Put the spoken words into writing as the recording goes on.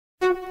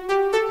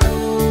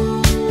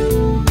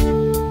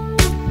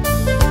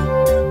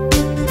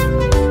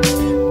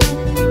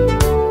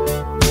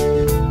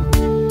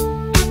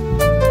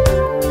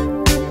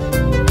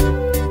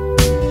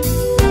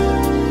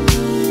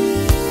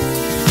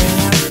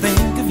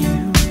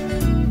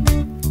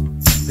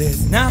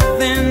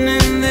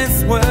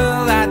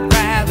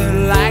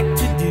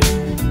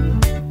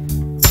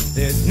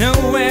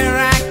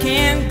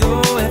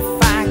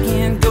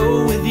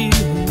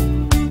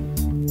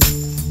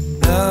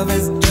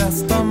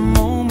just a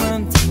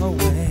moment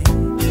away.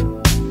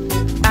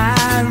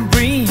 I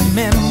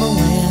remember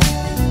when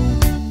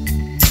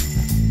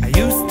I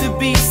used to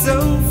be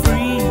so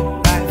free,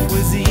 life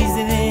was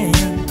easy then.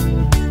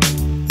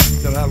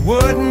 So I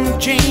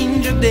wouldn't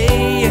change a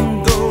day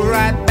and go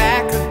right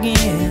back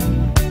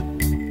again.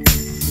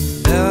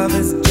 Love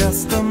is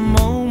just a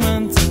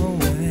moment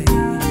away.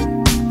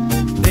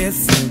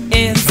 This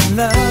is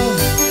love,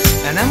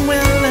 and I'm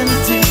willing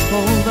to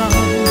hold on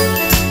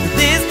to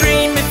this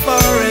dream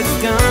before it's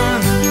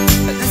gone.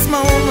 Let this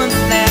moment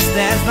last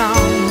as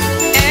long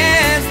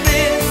as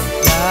this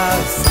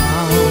love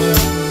song,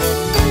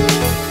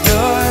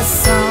 your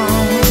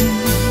song.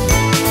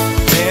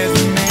 There's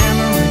a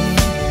memory,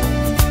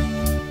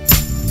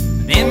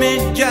 an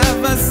image of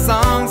a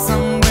song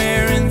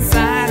somewhere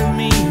inside of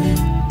me.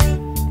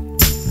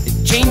 It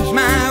changed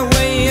my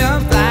way of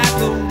life,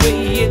 the way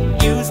it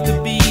used to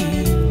be.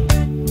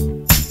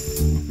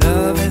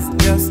 Love is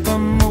just a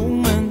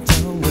moment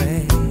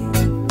away.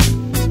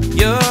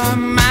 You're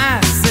my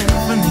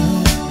symphony,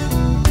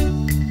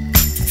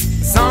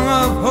 a song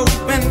of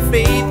hope and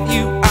faith.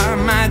 You are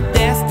my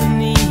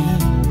destiny.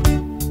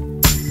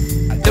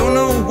 I don't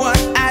know what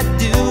I'd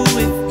do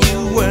if you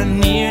were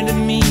near to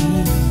me.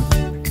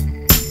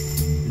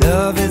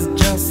 Love is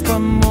just a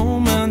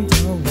moment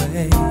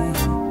away.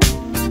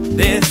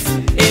 This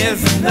is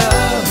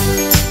love,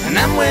 and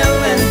I'm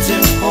willing to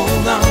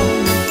hold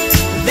on to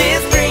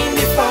this dream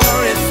before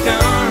it's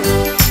gone.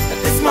 Let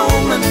this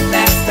moment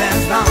last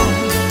as long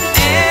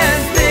as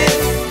this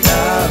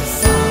love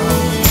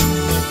song,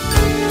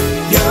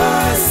 your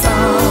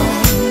song.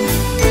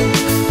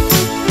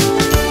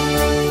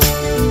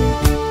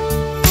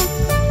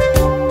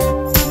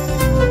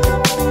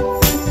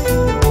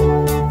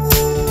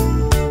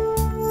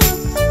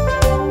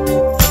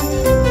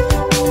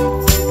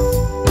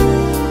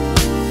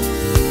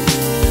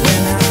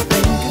 When I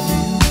think of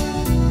you,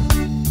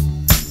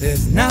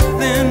 there's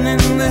nothing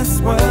in this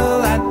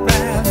world I'd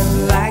rather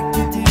like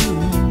to do.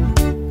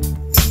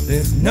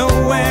 There's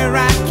nowhere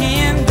I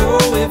can go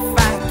if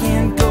I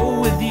can't go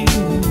with you.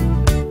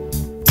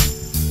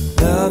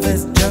 Love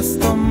is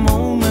just a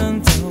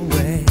moment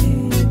away.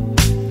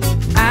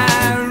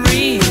 I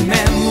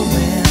remember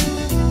when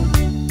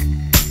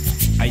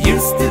I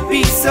used to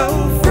be so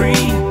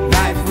free,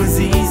 life was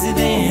easy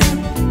then.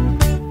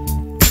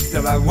 So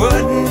I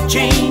wouldn't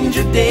change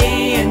a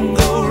day and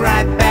go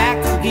right back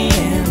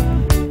again.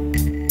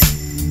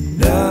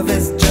 Love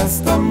is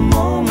just a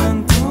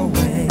moment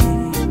away.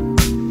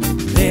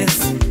 This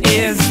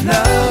is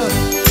love.